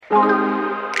Welcome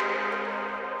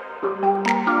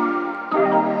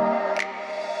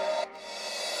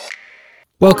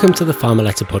to the Pharma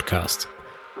Letter podcast.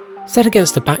 Set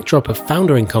against a backdrop of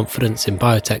foundering confidence in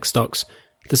biotech stocks,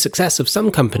 the success of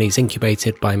some companies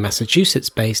incubated by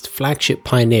Massachusetts-based Flagship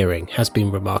Pioneering has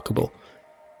been remarkable.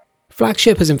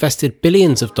 Flagship has invested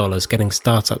billions of dollars getting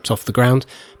startups off the ground,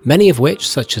 many of which,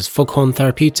 such as Foghorn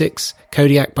Therapeutics,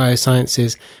 Kodiak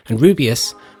Biosciences, and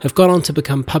Rubius, have gone on to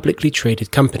become publicly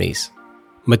traded companies.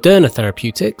 Moderna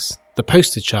Therapeutics, the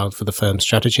poster child for the firm's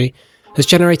strategy, has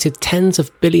generated tens of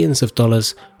billions of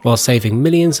dollars while saving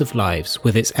millions of lives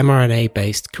with its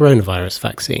mRNA-based coronavirus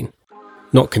vaccine.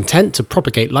 Not content to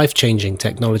propagate life-changing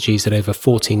technologies at over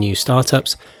 40 new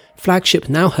startups, Flagship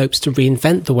now hopes to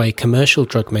reinvent the way commercial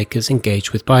drug makers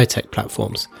engage with biotech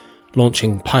platforms,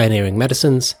 launching Pioneering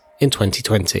Medicines in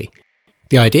 2020.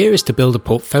 The idea is to build a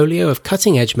portfolio of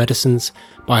cutting-edge medicines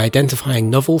by identifying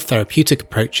novel therapeutic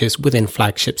approaches within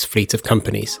Flagship's fleet of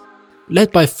companies.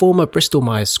 Led by former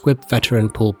Bristol-Myers Squibb veteran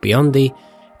Paul Biondi,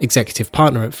 executive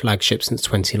partner at Flagship since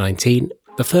 2019,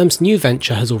 the firm's new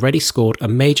venture has already scored a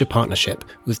major partnership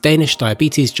with Danish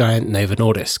diabetes giant Novo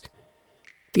Nordisk.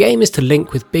 The aim is to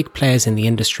link with big players in the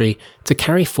industry to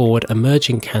carry forward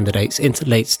emerging candidates into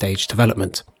late-stage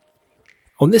development.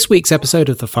 On this week's episode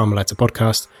of the Pharma Letter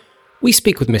podcast, we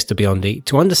speak with Mr. Biondi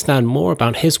to understand more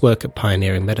about his work at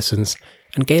Pioneering Medicines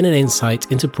and gain an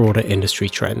insight into broader industry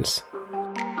trends.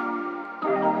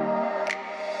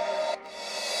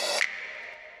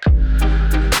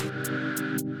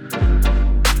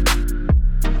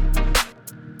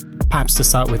 Perhaps to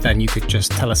start with then, you could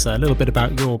just tell us a little bit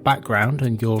about your background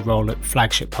and your role at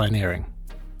Flagship Pioneering.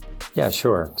 Yeah,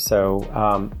 sure.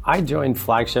 So I joined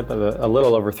Flagship a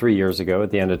little over 3 years ago at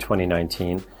the end of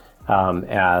 2019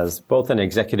 as both an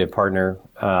executive partner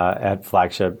at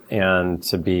Flagship and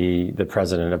to be the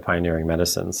president of Pioneering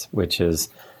Medicines, which is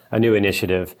a new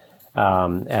initiative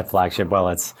at Flagship. Well,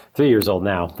 it's 3 years old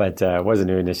now, but it was a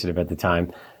new initiative at the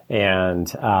time. And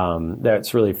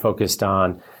that's really focused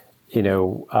on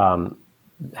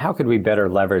how could we better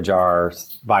leverage our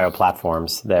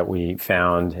bioplatforms that we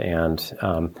found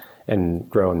and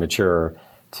grow and mature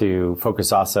to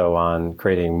focus also on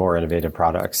creating more innovative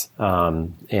products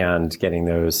and getting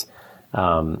those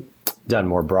done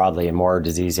more broadly in more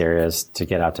disease areas to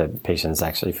get out to patients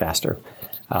actually faster.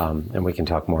 And we can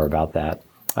talk more about that.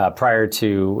 Prior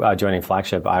to joining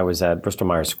Flagship, I was at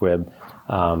Bristol-Myers Squibb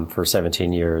for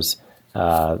 17 years.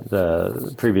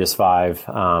 The previous 5,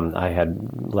 I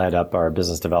had led up our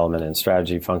business development and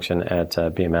strategy function at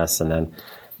BMS. And then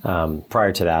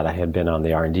prior to that, I had been on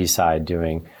the R&D side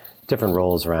doing different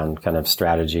roles around kind of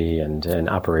strategy and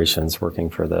operations, working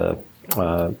for the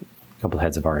couple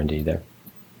heads of R&D there.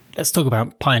 Let's talk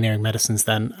about Pioneering Medicines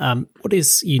then. What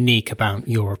is unique about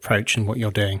your approach and what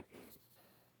you're doing?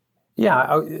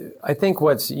 Yeah, I think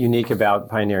what's unique about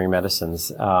Pioneering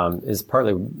Medicines is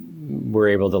partly we're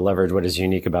able to leverage what is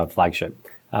unique about Flagship.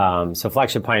 So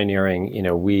Flagship Pioneering,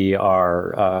 we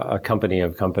are a company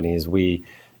of companies. We,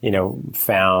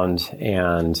 found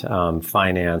and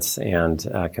finance and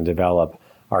can develop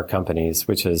our companies,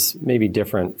 which is maybe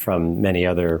different from many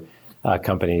other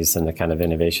companies in the kind of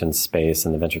innovation space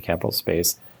and the venture capital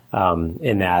space,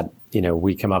 in that,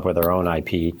 we come up with our own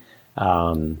IP.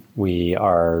 We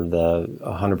are the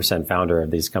 100% founder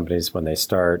of these companies when they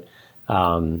start,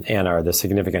 and are the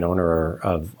significant owner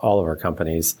of all of our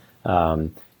companies,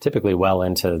 typically well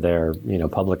into their,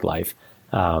 public life.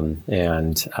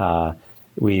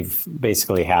 We've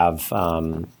basically have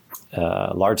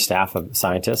a large staff of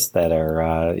scientists that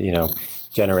are,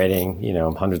 generating,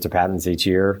 hundreds of patents each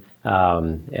year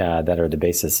that are the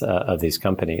basis of these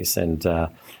companies. And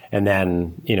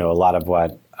then, a lot of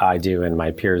what I do and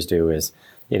my peers do is,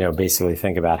 basically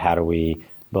think about how do we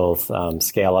both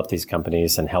scale up these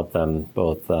companies and help them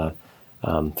both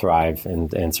thrive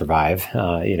and survive,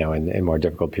 in more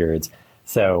difficult periods.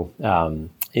 So,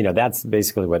 that's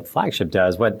basically what Flagship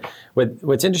does.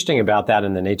 What's interesting about that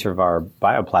and the nature of our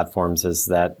bioplatforms is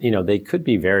that, they could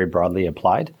be very broadly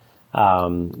applied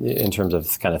in terms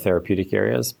of kind of therapeutic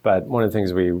areas. But one of the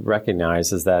things we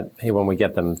recognize is that, hey, when we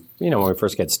get them, when we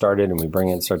first get started and we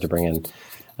start to bring in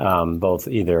both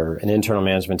either an internal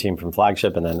management team from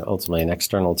Flagship and then ultimately an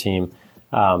external team,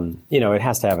 it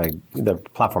has to have the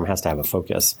platform has to have a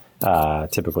focus,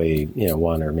 typically,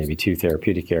 one or maybe two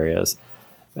therapeutic areas.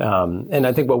 And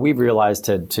I think what we've realized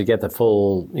to get the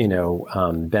full,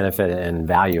 benefit and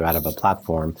value out of a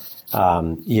platform,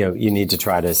 you need to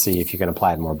try to see if you can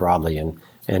apply it more broadly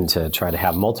and to try to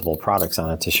have multiple products on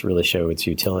it to really show its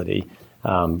utility.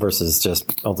 versus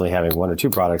just ultimately having one or two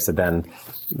products that then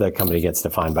the company gets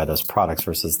defined by those products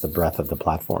versus the breadth of the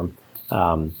platform.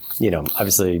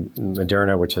 Obviously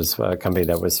Moderna, which is a company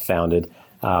that was founded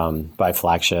by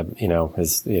Flagship,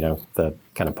 is, the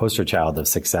kind of poster child of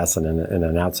success in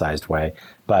an outsized way.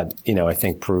 But, I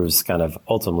think proves kind of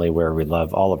ultimately where we'd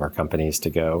love all of our companies to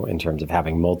go in terms of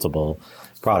having multiple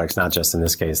products, not just in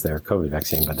this case their COVID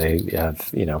vaccine, but they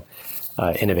have,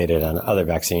 innovated on other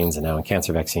vaccines and now in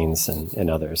cancer vaccines and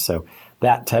others. So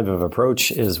that type of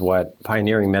approach is what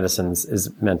pioneering medicines is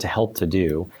meant to help to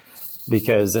do.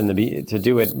 Because to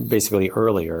do it basically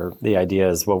earlier, the idea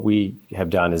is what we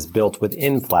have done is built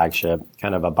within Flagship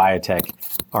kind of a biotech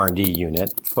R&D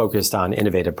unit focused on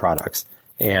innovative products.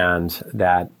 And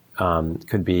that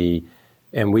could be,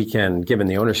 and we can, given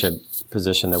the ownership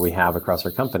position that we have across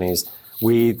our companies,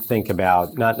 we think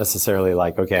about not necessarily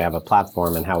like, okay, I have a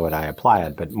platform and how would I apply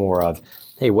it, but more of,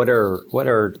 hey, what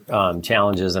are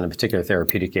challenges in a particular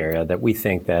therapeutic area that we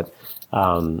think that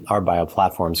our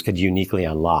bioplatforms could uniquely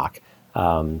unlock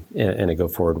in a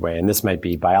go-forward way. And this might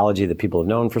be biology that people have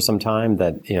known for some time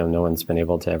that no one's been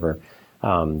able to ever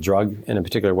drug in a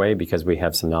particular way because we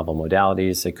have some novel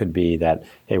modalities. It could be that,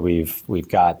 hey, we've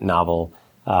got novel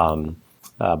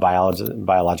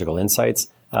biological insights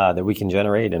that we can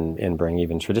generate and bring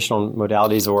even traditional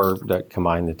modalities or that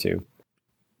combine the two.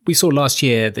 We saw last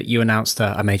year that you announced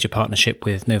a major partnership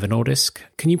with Novo Nordisk.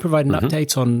 Can you provide an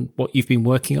update on what you've been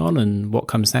working on and what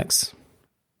comes next?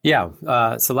 Yeah.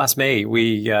 So last May,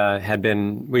 we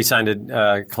signed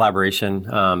a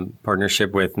collaboration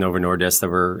partnership with Novo Nordisk that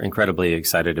we're incredibly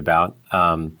excited about.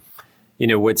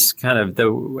 What's kind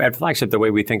of at Flagship, the way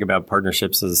we think about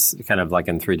partnerships is kind of like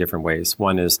in three different ways.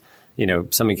 One is,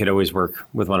 somebody could always work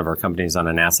with one of our companies on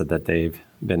an asset that they've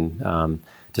been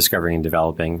discovering and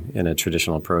developing in a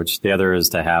traditional approach. The other is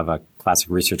to have a classic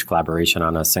research collaboration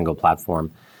on a single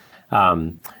platform.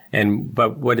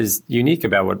 But what is unique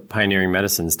about what Pioneering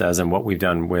Medicines does and what we've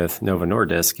done with Novo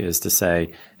Nordisk is to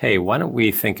say, hey, why don't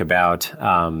we think about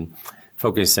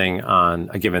focusing on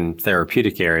a given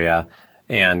therapeutic area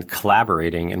and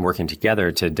collaborating and working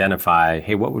together to identify,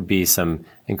 hey, what would be some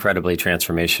incredibly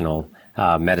transformational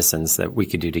medicines that we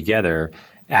could do together,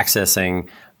 accessing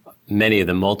many of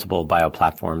the multiple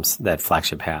bioplatforms that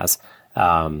Flagship has.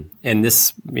 And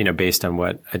this, based on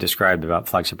what I described about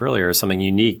Flagship earlier, is something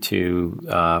unique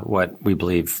to what we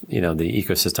believe, the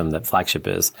ecosystem that Flagship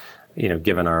is,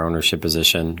 given our ownership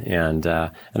position and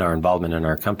our involvement in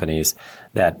our companies,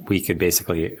 that we could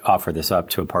basically offer this up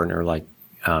to a partner like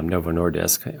Novo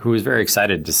Nordisk, who is very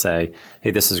excited to say, hey,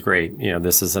 this is great.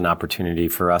 This is an opportunity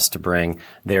for us to bring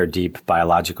their deep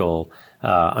biological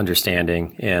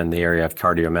understanding in the area of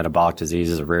cardiometabolic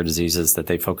diseases or rare diseases that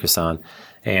they focus on.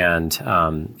 And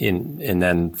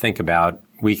then think about,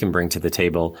 we can bring to the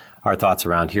table our thoughts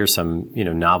around, here's some,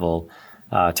 novel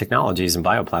technologies and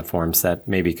bioplatforms that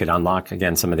maybe could unlock,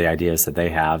 again, some of the ideas that they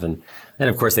have. And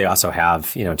of course, they also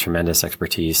have, tremendous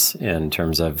expertise in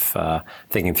terms of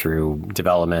thinking through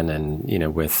development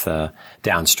and, with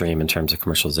downstream in terms of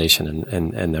commercialization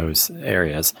and those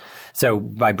areas. So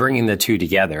by bringing the two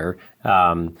together,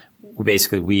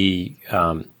 we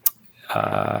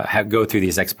go through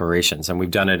these explorations, and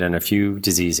we've done it in a few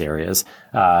disease areas,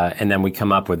 and then we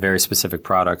come up with very specific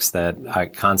products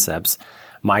concepts.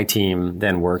 My team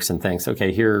then works and thinks,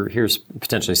 okay, here's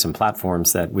potentially some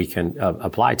platforms that we can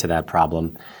apply to that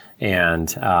problem, and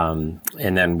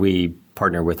then we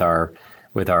partner with our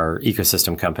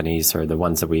ecosystem companies, or the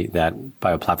ones that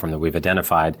bioplatform that we've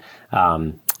identified,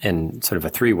 in sort of a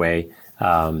three-way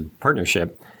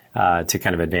partnership to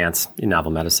kind of advance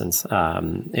novel medicines.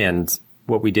 And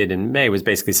what we did in May was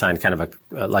basically sign kind of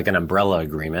like an umbrella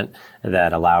agreement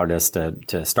that allowed us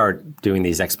to start doing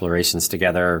these explorations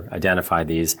together, identify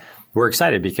these. We're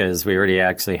excited because we already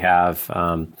actually have,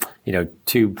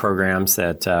 two programs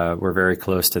that we're very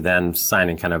close to then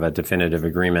signing kind of a definitive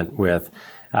agreement with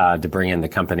to bring in the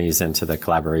companies into the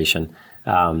collaboration.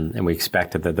 And we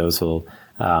expect that those we'll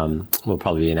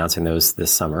probably be announcing those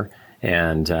this summer.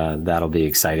 And that'll be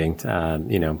exciting,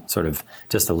 sort of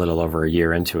just a little over a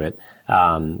year into it.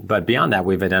 But beyond that,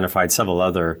 we've identified several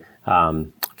other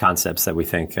concepts that we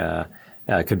think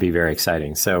could be very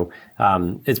exciting. So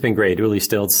it's been great. Uli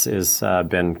Stiltz has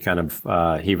been kind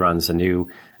of, he runs a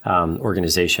new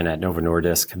organization at Novo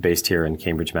Nordisk based here in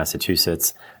Cambridge,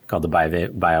 Massachusetts, called the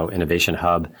Bio Innovation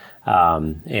Hub.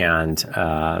 And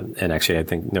actually, I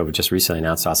think Novo just recently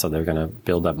announced also they're going to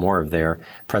build up more of their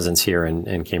presence here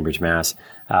in Cambridge, Mass.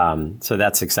 So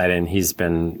that's exciting. He's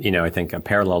been, I think, a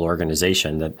parallel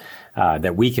organization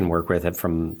that we can work with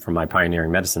from my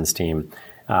Pioneering Medicines team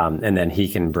And then he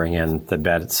can bring in the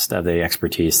best of the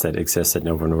expertise that exists at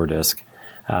Novo Nordisk,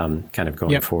 kind of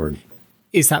going forward.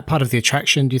 Is that part of the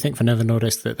attraction, do you think, for Novo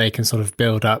Nordisk, that they can sort of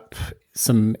build up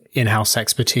some in-house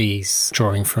expertise,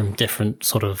 drawing from different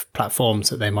sort of platforms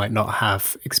that they might not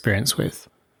have experience with?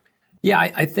 Yeah,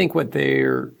 I think what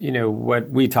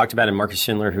we talked about in Marcus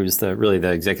Schindler, who's really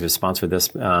the executive sponsor of this,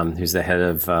 who's the head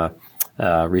of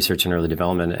research and early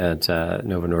development at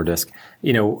Novo Nordisk.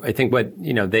 I think what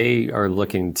they are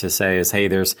looking to say is, hey,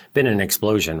 there's been an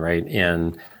explosion, right,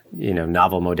 in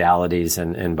novel modalities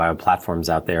and bioplatforms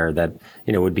out there that,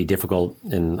 would be difficult.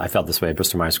 And I felt this way at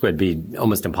Bristol Myers Squibb, be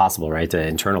almost impossible, right, to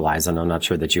internalize. And I'm not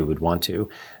sure that you would want to.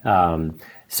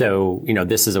 So,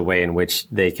 this is a way in which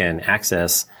they can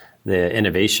access the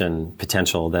innovation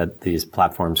potential that these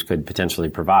platforms could potentially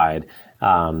provide,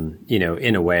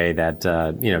 in a way that,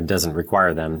 doesn't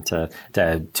require them to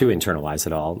internalize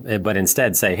it all, but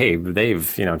instead say, hey,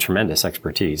 they've, tremendous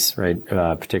expertise, right?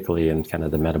 Particularly in kind of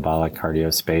the metabolic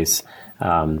cardio space,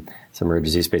 some rare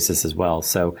disease spaces as well.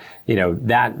 So,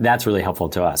 that's really helpful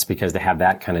to us, because to have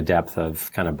that kind of depth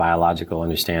of kind of biological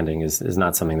understanding is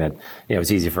not something that,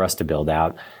 is easy for us to build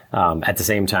out. At the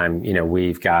same time,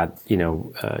 we've got,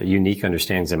 unique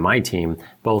understandings in my team,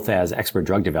 both as expert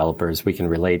drug developers. We can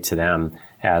relate to them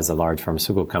as a large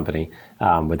pharmaceutical company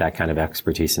with that kind of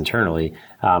expertise internally.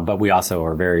 But we also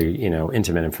are very,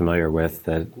 intimate and familiar with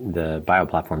the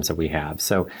bioplatforms that we have.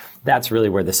 So that's really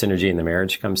where the synergy and the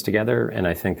marriage comes together. And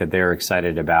I think that they're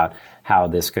excited about how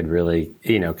this could really,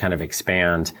 kind of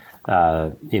expand,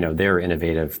 their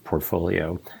innovative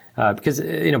portfolio. Because,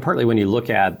 partly when you look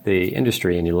at the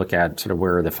industry and you look at sort of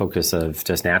where the focus of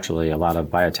just naturally a lot of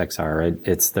biotechs are,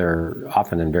 right? They're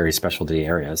often in very specialty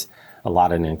areas, a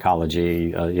lot in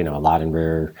oncology, a lot in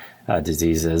rare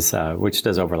diseases, which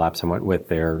does overlap somewhat with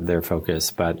their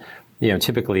focus. But,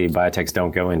 typically biotechs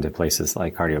don't go into places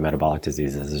like cardiometabolic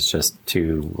diseases. It's just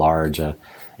too large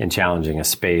and challenging a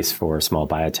space for a small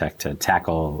biotech to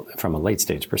tackle from a late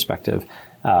stage perspective.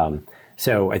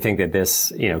 So I think that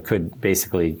this, could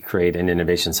basically create an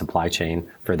innovation supply chain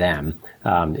for them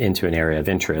into an area of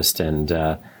interest. And,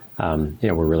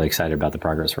 we're really excited about the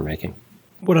progress we're making.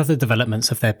 What other developments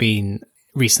have there been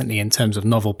recently in terms of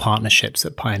novel partnerships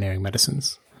at Pioneering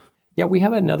Medicines? Yeah, we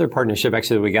have another partnership.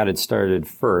 Actually, we got it started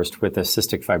first with the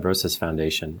Cystic Fibrosis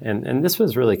Foundation. And this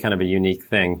was really kind of a unique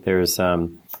thing. There's, they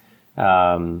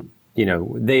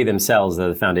themselves,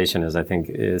 the foundation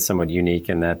is somewhat unique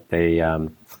in that they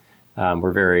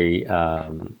were very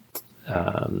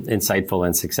insightful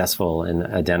and successful in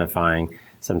identifying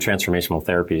some transformational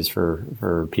therapies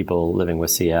for people living with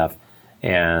CF.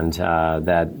 And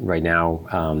that right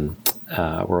now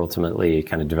were ultimately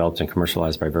kind of developed and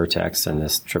commercialized by Vertex in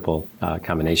this triple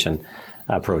combination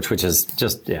approach, which is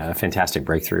just a fantastic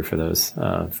breakthrough for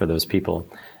those people.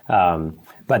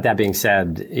 But that being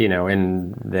said,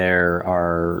 there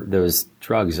are those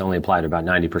drugs only apply to about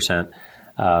 90%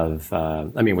 of,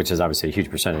 which is obviously a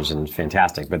huge percentage and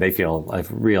fantastic, but they feel a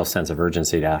real sense of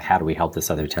urgency to how do we help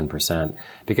this other 10%?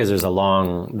 Because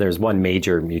there's one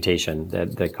major mutation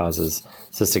that causes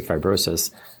cystic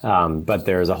fibrosis, but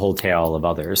there's a whole tail of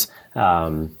others.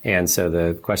 And so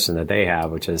the question that they have,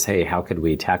 which is, hey, how could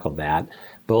we tackle that?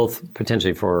 Both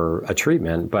potentially for a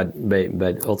treatment, but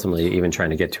ultimately even trying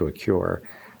to get to a cure.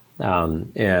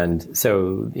 And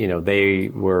so, they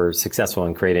were successful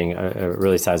in creating a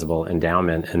really sizable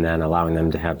endowment and then allowing them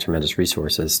to have tremendous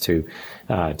resources to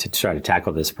try to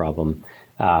tackle this problem.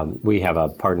 We have a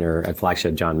partner at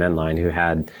Flagship, John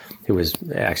Menline, who was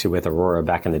actually with Aurora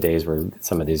back in the days where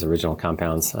some of these original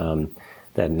compounds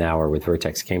that now are with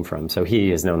Vertex came from. So he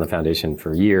has known the foundation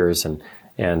for years, and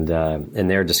in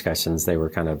their discussions, they were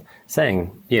kind of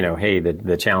saying, hey,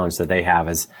 the challenge that they have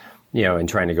is, in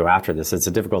trying to go after this. It's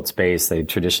a difficult space. They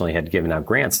traditionally had given out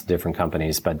grants to different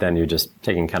companies, but then you're just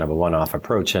taking kind of a one-off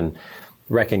approach and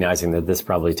recognizing that this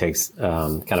probably takes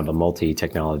kind of a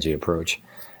multi-technology approach.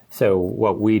 So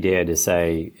what we did is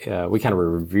say, we kind of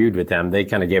reviewed with them. They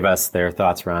kind of gave us their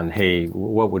thoughts around, hey,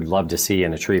 what would love to see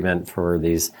in a treatment for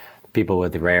these people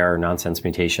with rare nonsense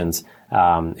mutations,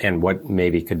 and what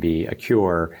maybe could be a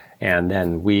cure. And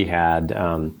then we had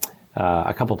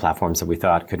a couple platforms that we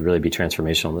thought could really be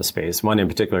transformational in this space. One in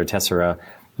particular, Tessera,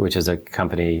 which is a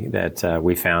company that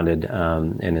we founded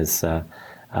and is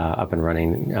up and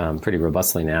running pretty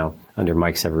robustly now under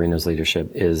Mike Severino's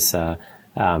leadership,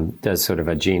 does sort of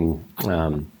a gene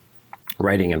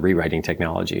writing and rewriting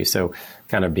technology. So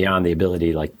kind of beyond the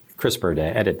ability like CRISPR to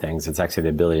edit things, it's actually the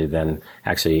ability to then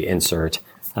actually insert.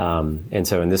 And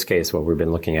so in this case, what we've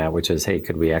been looking at, which is, hey,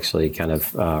 could we actually kind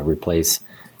of replace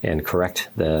and correct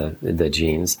the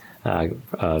genes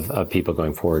of people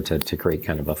going forward to create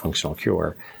kind of a functional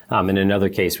cure. In another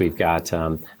case, we've got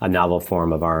a novel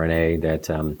form of RNA that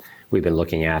we've been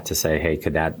looking at to say, hey,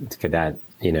 could that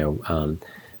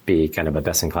be kind of a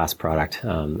best-in-class product?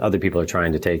 Other people are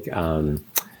trying to take RNA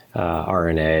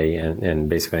and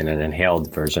basically in an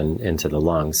inhaled version into the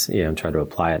lungs, try to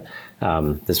apply it.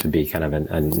 This would be kind of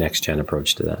a next-gen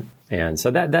approach to that. And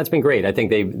so that's been great. I think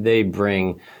they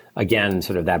bring, again,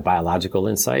 sort of that biological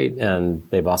insight, and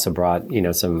they've also brought,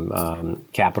 some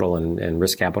capital and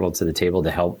risk capital to the table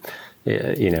to help,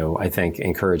 I think,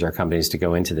 encourage our companies to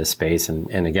go into this space.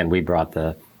 And again, we brought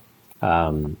the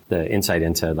insight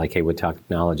into like, hey, what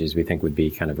technologies we think would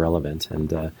be kind of relevant.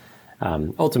 And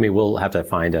ultimately, we'll have to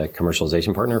find a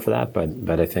commercialization partner for that.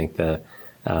 But I think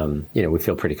we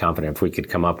feel pretty confident if we could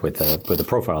come up with a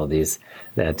profile of these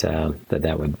that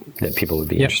people would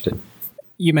be interested.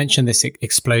 You mentioned this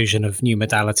explosion of new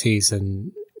modalities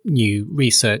and new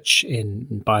research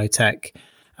in biotech.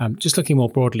 Just looking more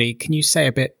broadly, can you say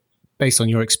a bit, based on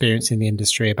your experience in the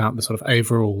industry, about the sort of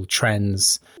overall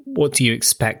trends? What do you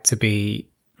expect to be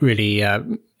really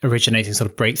originating sort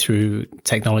of breakthrough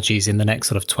technologies in the next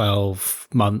sort of 12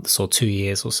 months or 2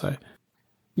 years or so?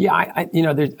 Yeah,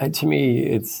 to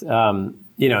me,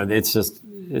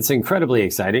 it's incredibly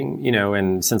exciting,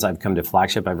 and since I've come to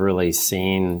Flagship, I've really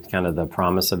seen kind of the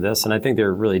promise of this. And I think there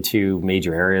are really two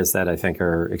major areas that I think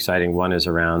are exciting. One is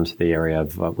around the area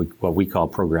of what we call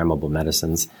programmable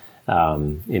medicines,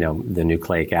 the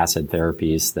nucleic acid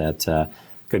therapies that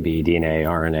could be DNA,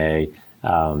 RNA,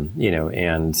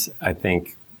 and I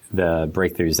think the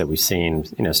breakthroughs that we've seen,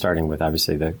 starting with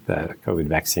obviously the COVID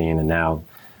vaccine, and now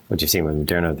what you've seen with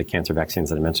Moderna, the cancer vaccines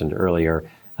that I mentioned earlier,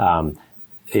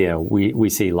 we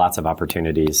see lots of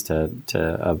opportunities to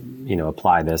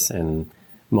apply this in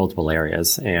multiple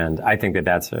areas, and I think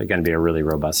that's going to be a really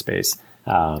robust space,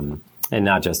 and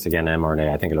not just again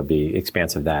mRNA. I think it'll be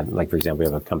expansive. That, like for example,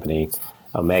 we have a company,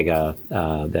 Omega,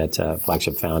 that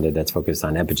Flagship founded that's focused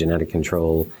on epigenetic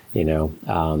control.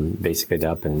 Basically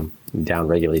up and down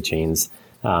regulate genes.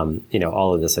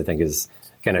 All of this I think is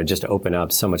going to just open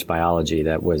up so much biology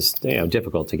that was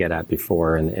difficult to get at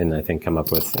before, and I think come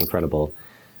up with incredible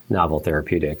novel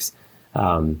therapeutics.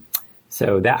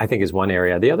 So that I think is one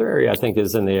area. The other area I think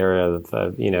is in the area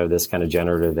of this kind of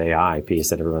generative AI piece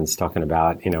that everyone's talking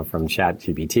about. From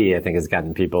ChatGPT, I think has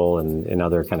gotten people and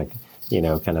other kind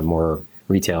of more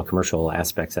retail commercial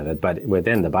aspects of it. But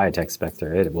within the biotech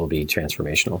sector, it will be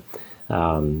transformational.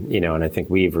 And I think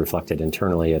we've reflected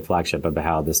internally at Flagship about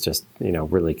how this just,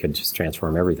 really could just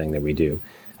transform everything that we do.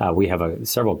 We have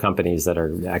several companies that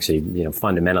are actually,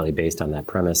 fundamentally based on that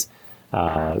premise.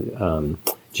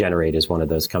 Generate is one of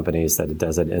those companies that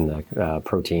does it in the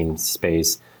protein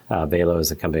space. Velo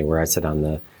is a company where I sit on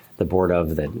the board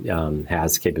of that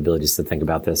has capabilities to think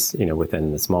about this,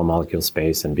 within the small molecule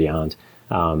space and beyond.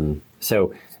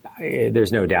 So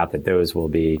there's no doubt that those will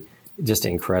be just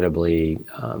incredibly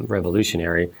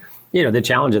revolutionary. The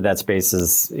challenge of that space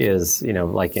is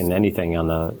like in anything on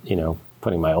the,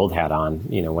 putting my old hat on,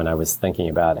 when I was thinking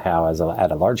about how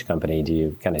at a large company do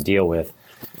you kind of deal with,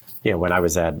 when I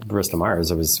was at Bristol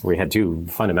Myers, we had two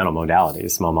fundamental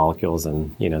modalities, small molecules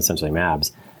and, essentially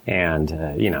MABs. And,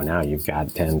 now you've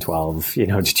got 10, 12,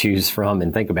 to choose from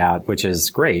and think about, which is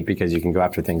great because you can go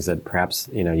after things that perhaps,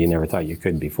 you never thought you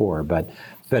could before. But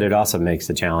it also makes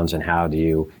the challenge in how do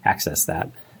you access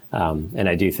that. And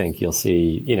I do think you'll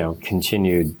see,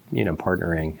 continued,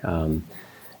 partnering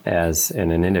as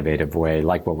in an innovative way,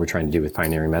 like what we're trying to do with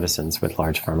pioneering medicines with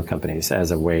large pharma companies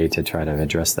as a way to try to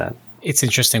address that. It's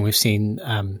interesting. We've seen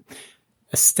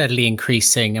a steadily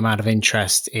increasing amount of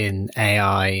interest in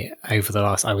AI over the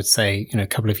last, I would say,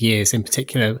 couple of years. In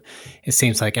particular, it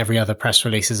seems like every other press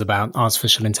release is about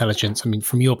artificial intelligence. I mean,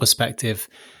 from your perspective,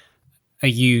 are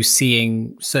you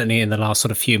seeing, certainly in the last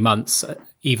sort of few months,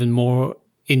 even more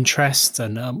interest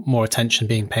and more attention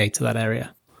being paid to that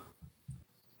area?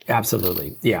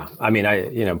 Absolutely. Yeah. I mean,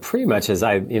 pretty much as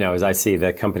I see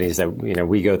the companies that,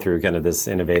 we go through kind of this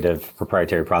innovative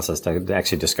proprietary process to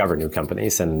actually discover new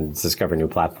companies and discover new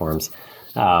platforms,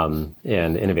 and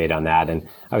innovate on that. And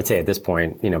I would say at this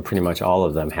point, pretty much all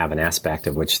of them have an aspect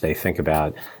of which they think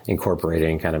about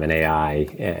incorporating kind of an AI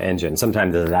engine.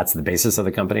 Sometimes that's the basis of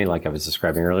the company, like I was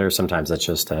describing earlier. Sometimes that's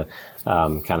just a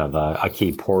kind of a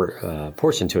key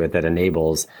portion to it that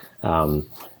enables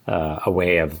a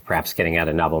way of perhaps getting at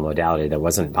a novel modality that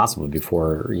wasn't possible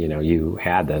before, you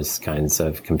had those kinds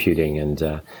of computing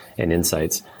and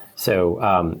insights. So,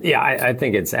 I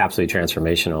think it's absolutely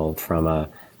transformational from a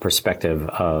perspective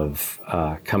of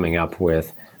coming up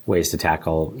with ways to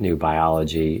tackle new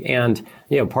biology. And,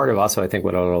 part of also, I think,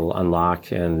 what it'll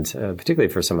unlock, and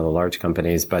particularly for some of the large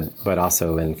companies, but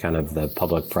also in kind of the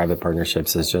public-private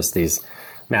partnerships, is just these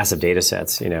massive data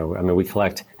sets. We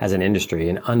collect as an industry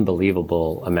an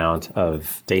unbelievable amount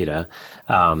of data.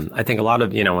 I think a lot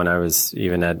of, when I was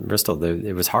even at Bristol,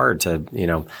 it was hard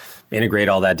to, integrate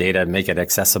all that data, make it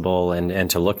accessible, and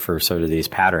to look for sort of these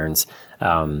patterns.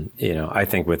 I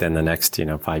think within the next,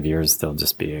 5 years, there'll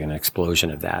just be an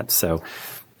explosion of that. So,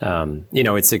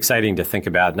 it's exciting to think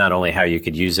about not only how you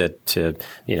could use it to,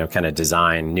 kind of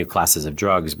design new classes of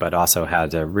drugs, but also how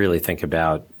to really think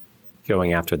about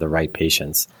going after the right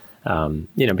patients.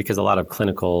 Because a lot of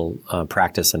clinical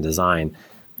practice and design,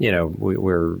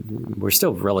 we're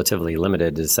still relatively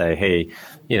limited to say, hey,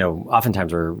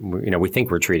 oftentimes we think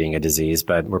we're treating a disease,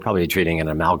 but we're probably treating an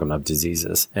amalgam of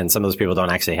diseases. And some of those people don't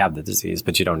actually have the disease,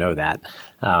 but you don't know that.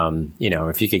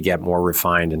 If you could get more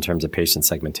refined in terms of patient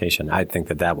segmentation, I think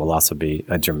that will also be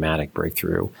a dramatic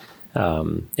breakthrough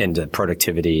into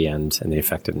productivity and the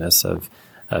effectiveness of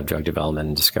drug development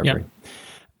and discovery. Yeah.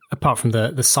 Apart from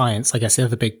the science, I guess the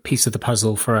other big piece of the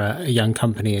puzzle for a young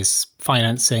company is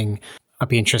financing. I'd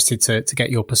be interested to get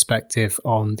your perspective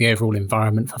on the overall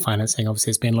environment for financing. Obviously,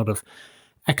 there's been a lot of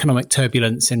economic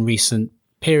turbulence in recent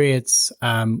periods.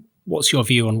 What's your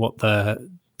view on what the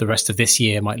rest of this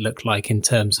year might look like in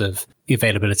terms of the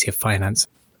availability of finance?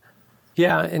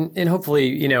 Yeah, and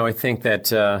hopefully, I think that,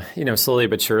 slowly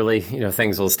but surely,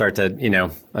 things will start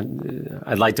to,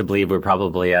 I'd like to believe we're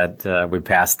probably we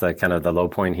passed the kind of the low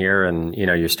point here, and,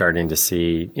 you're starting to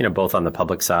see, both on the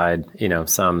public side,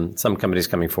 some companies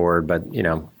coming forward, but,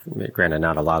 granted,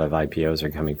 not a lot of IPOs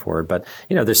are coming forward, but,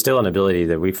 there's still an ability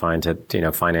that we find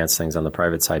to, finance things on the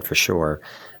private side for sure.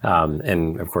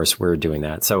 And of course, we're doing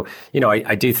that. So,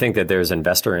 I do think that there's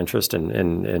investor interest in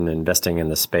investing in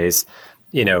the space.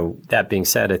 That being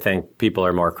said, I think people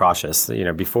are more cautious.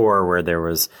 Before, where there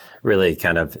was really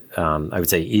kind of, I would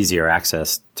say, easier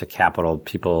access to capital,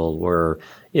 people were,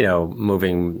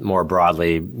 moving more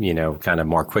broadly, kind of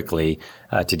more quickly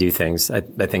to do things. I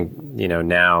think,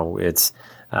 now it's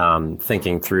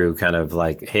thinking through kind of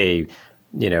like, hey,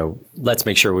 let's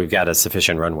make sure we've got a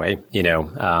sufficient runway,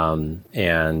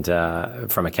 and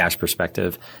from a cash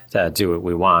perspective to do what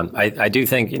we want. I do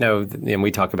think, and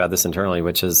we talk about this internally,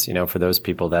 which is, for those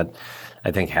people that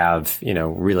I think have,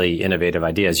 really innovative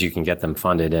ideas, you can get them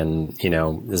funded. And,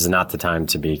 this is not the time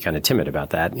to be kind of timid about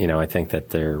that. I think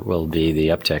that there will be the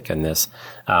uptick in this.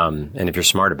 And if you're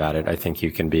smart about it, I think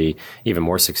you can be even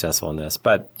more successful in this.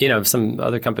 But, some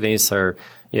other companies are,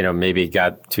 maybe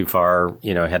got too far,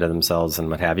 ahead of themselves and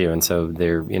what have you. And so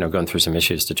they're, going through some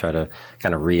issues to try to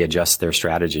kind of readjust their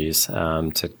strategies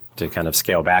to kind of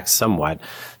scale back somewhat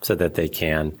so that they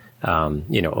can,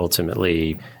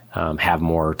 ultimately have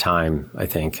more time, I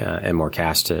think, and more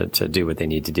cash to do what they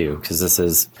need to do. Because this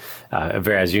is, a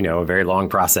very long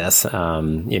process,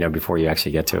 before you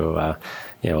actually get to,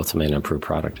 ultimately an improved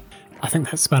product. I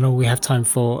think that's about all we have time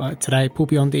for today. Paul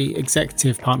Biondi,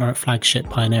 Executive Partner at Flagship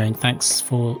Pioneering. Thanks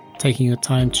for taking your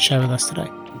time to share with us today.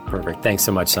 Perfect. Thanks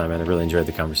so much, Simon. I really enjoyed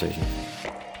the conversation.